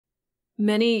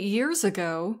Many years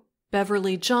ago,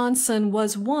 Beverly Johnson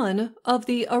was one of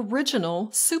the original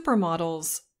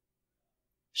supermodels.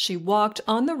 She walked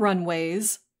on the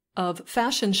runways of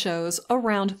fashion shows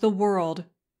around the world.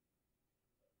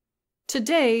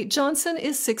 Today, Johnson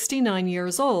is 69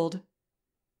 years old.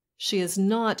 She is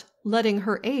not letting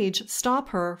her age stop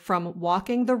her from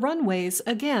walking the runways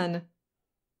again.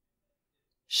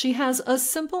 She has a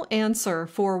simple answer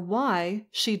for why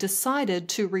she decided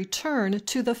to return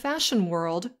to the fashion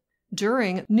world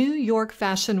during New York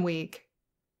Fashion Week.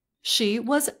 She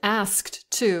was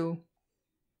asked to.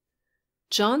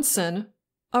 Johnson,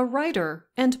 a writer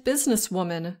and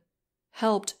businesswoman,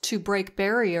 helped to break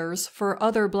barriers for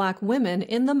other Black women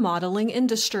in the modeling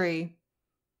industry.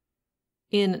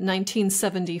 In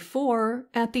 1974,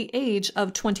 at the age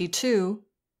of 22,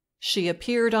 she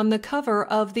appeared on the cover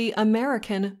of the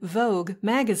American Vogue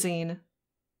magazine.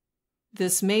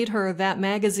 This made her that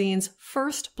magazine's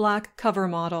first Black cover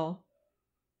model.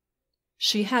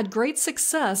 She had great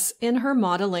success in her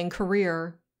modeling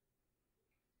career.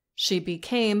 She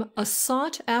became a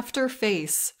sought-after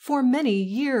face for many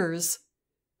years,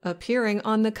 appearing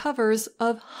on the covers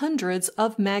of hundreds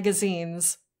of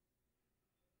magazines.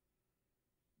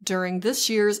 During this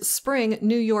year's spring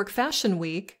New York Fashion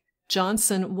Week,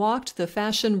 Johnson walked the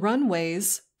fashion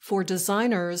runways for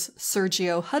designers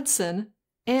Sergio Hudson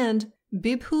and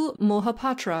Bibhu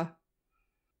Mohapatra.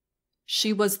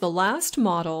 She was the last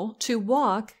model to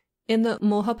walk in the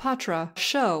Mohapatra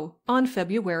show on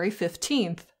February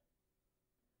 15th.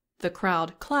 The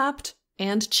crowd clapped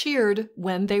and cheered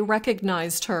when they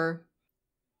recognized her.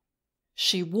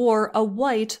 She wore a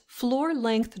white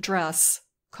floor-length dress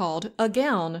called a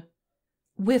gown,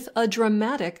 with a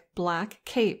dramatic black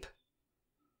cape.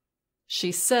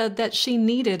 She said that she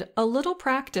needed a little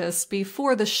practice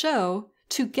before the show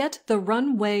to get the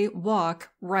runway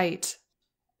walk right.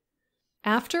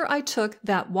 After I took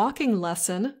that walking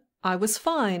lesson, I was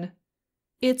fine.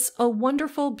 It's a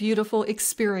wonderful, beautiful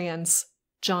experience,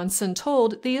 Johnson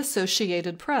told the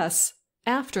Associated Press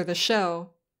after the show.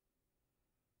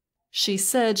 She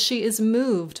said she is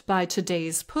moved by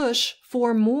today's push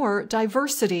for more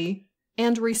diversity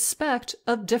and respect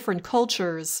of different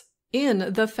cultures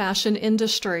in the fashion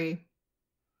industry.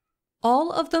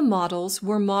 All of the models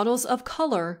were models of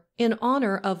color in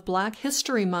honor of Black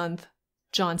History Month,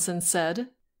 Johnson said,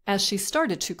 as she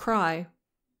started to cry.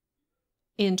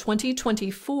 In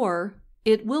 2024,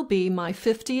 it will be my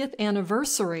 50th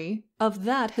anniversary of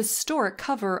that historic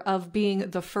cover of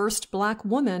being the first Black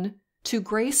woman to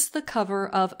grace the cover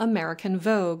of American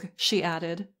Vogue, she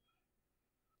added.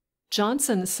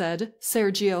 Johnson said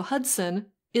Sergio Hudson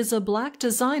is a Black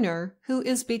designer who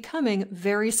is becoming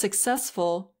very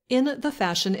successful in the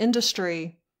fashion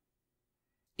industry.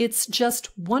 It's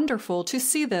just wonderful to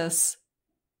see this.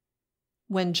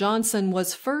 When Johnson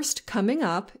was first coming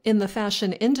up in the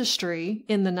fashion industry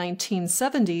in the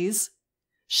 1970s,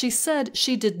 she said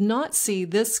she did not see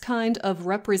this kind of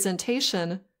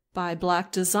representation by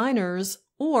Black designers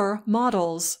or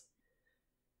models.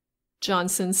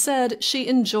 Johnson said she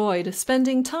enjoyed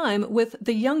spending time with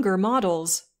the younger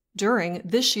models during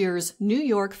this year's New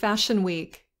York Fashion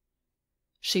Week.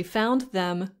 She found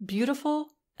them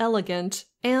beautiful, elegant,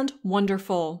 and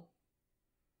wonderful.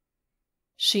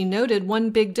 She noted one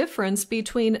big difference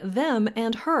between them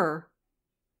and her,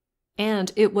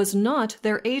 and it was not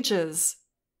their ages.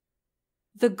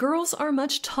 The girls are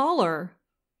much taller.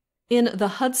 In the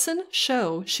Hudson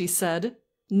show, she said,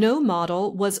 no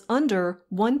model was under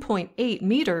 1.8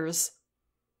 meters.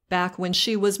 Back when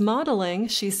she was modeling,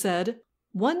 she said,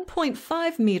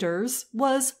 1.5 meters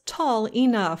was tall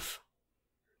enough.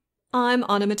 I'm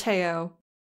Anna Mateo.